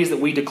the ways that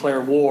we declare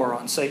war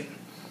on Satan.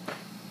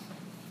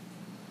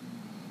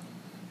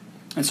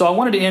 And so I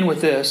wanted to end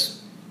with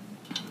this.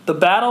 The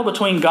battle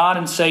between God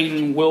and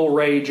Satan will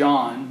rage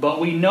on, but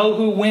we know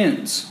who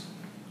wins.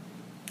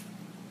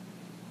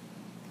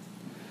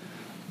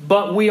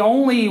 But we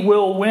only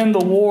will win the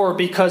war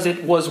because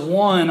it was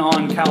won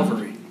on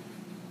Calvary.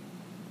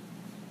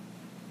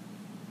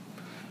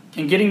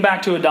 And getting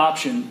back to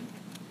adoption,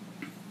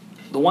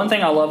 the one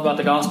thing I love about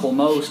the gospel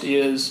most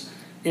is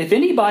if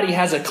anybody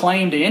has a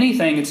claim to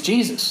anything, it's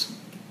Jesus.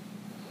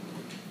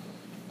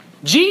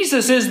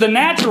 Jesus is the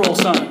natural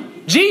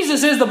son.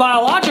 Jesus is the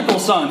biological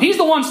son. He's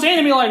the one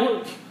standing me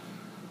like,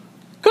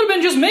 could have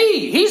been just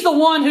me. He's the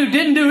one who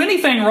didn't do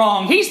anything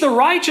wrong. He's the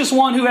righteous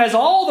one who has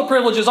all the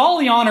privileges, all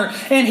the honor,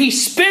 and He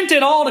spent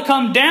it all to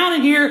come down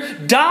in here,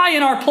 die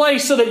in our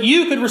place so that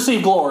you could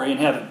receive glory in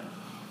heaven.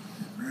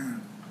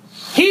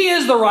 He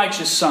is the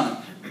righteous Son.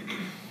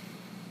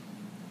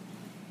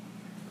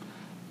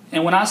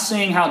 And when I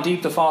sing how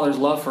deep the Father's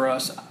love for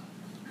us,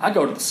 I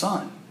go to the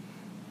Son.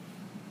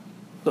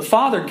 The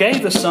Father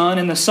gave the Son,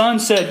 and the Son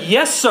said,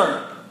 "Yes,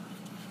 sir."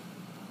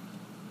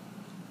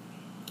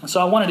 So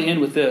I wanted to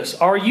end with this.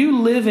 Are you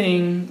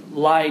living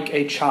like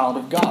a child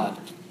of God?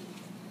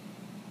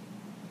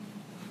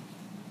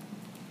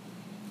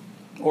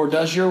 Or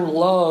does your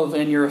love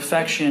and your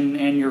affection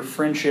and your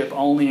friendship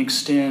only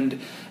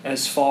extend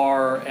as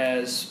far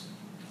as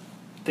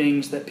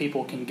things that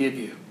people can give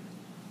you?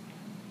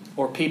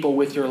 Or people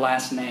with your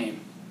last name?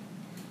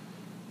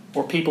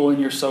 Or people in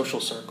your social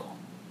circle?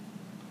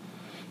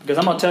 Because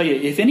I'm going to tell you,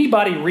 if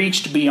anybody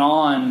reached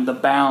beyond the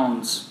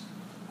bounds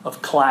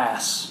of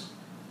class,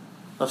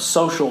 of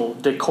social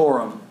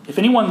decorum, if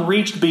anyone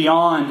reached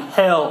beyond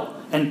hell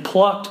and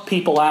plucked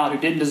people out who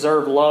didn't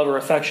deserve love or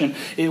affection,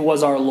 it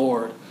was our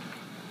Lord.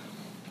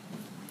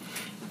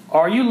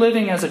 Are you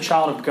living as a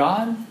child of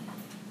God?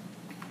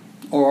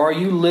 Or are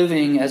you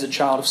living as a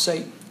child of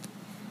Satan?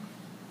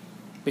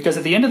 Because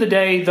at the end of the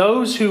day,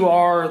 those who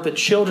are the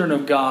children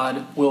of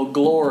God will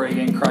glory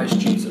in Christ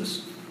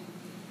Jesus.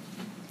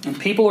 And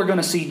people are going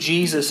to see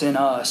Jesus in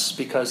us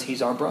because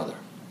He's our brother.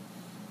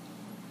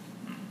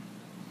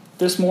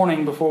 This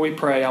morning, before we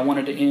pray, I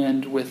wanted to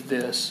end with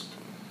this.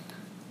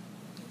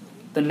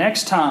 The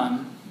next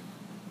time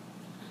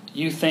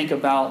you think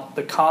about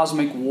the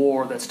cosmic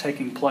war that's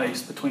taking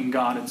place between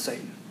God and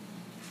Satan.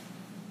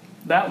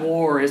 That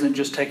war isn't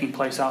just taking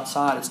place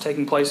outside, it's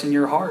taking place in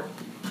your heart.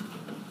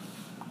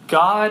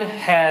 God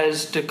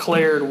has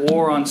declared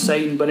war on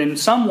Satan, but in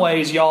some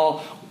ways,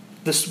 y'all,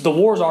 the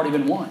war's already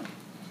been won.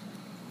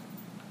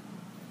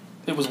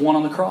 It was won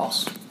on the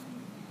cross.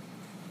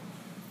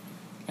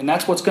 And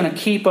that's what's going to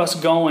keep us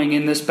going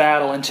in this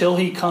battle until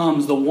He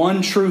comes. The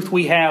one truth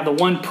we have, the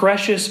one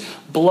precious,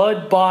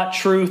 blood-bought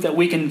truth that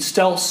we can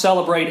still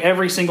celebrate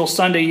every single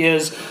Sunday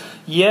is,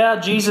 yeah,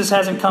 Jesus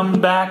hasn't come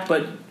back,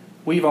 but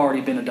we've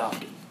already been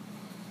adopted.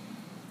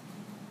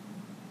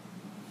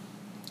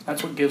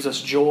 That's what gives us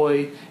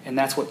joy, and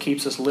that's what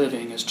keeps us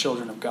living as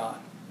children of God.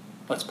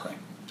 Let's pray.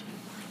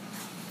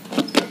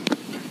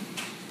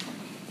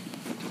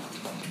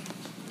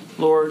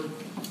 Lord,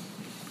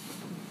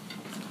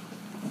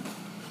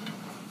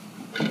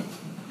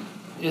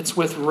 it's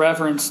with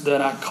reverence that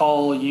I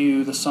call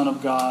you, the Son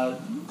of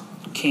God,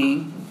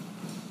 King.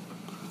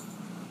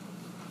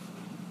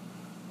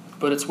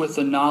 But it's with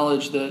the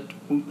knowledge that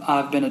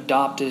I've been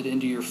adopted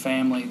into your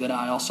family that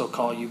I also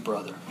call you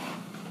brother.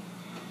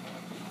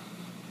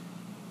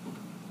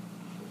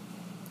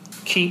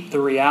 Keep the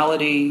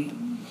reality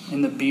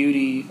and the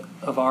beauty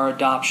of our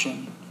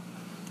adoption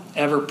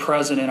ever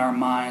present in our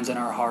minds and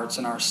our hearts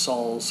and our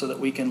souls so that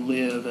we can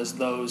live as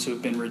those who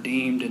have been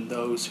redeemed and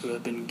those who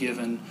have been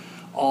given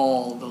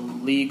all the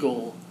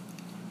legal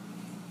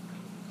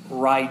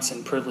rights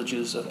and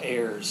privileges of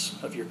heirs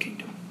of your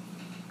kingdom.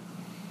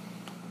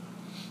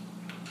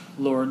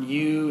 Lord,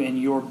 you in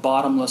your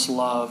bottomless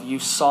love, you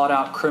sought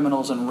out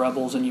criminals and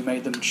rebels and you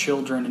made them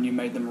children and you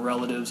made them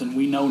relatives, and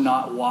we know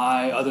not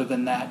why other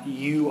than that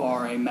you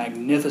are a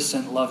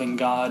magnificent, loving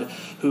God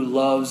who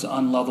loves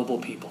unlovable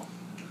people.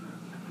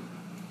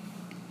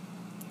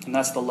 And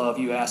that's the love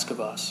you ask of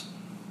us.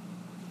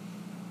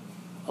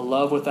 A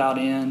love without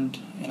end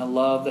and a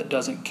love that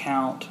doesn't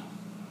count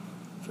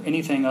for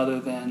anything other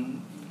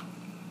than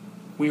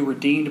we're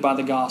redeemed by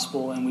the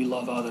gospel and we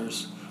love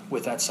others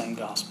with that same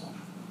gospel.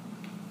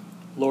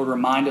 Lord,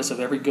 remind us of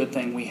every good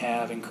thing we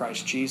have in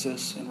Christ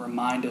Jesus and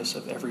remind us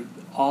of every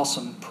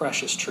awesome,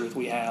 precious truth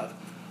we have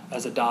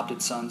as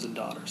adopted sons and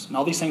daughters. And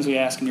all these things we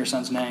ask in your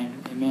Son's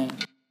name. Amen.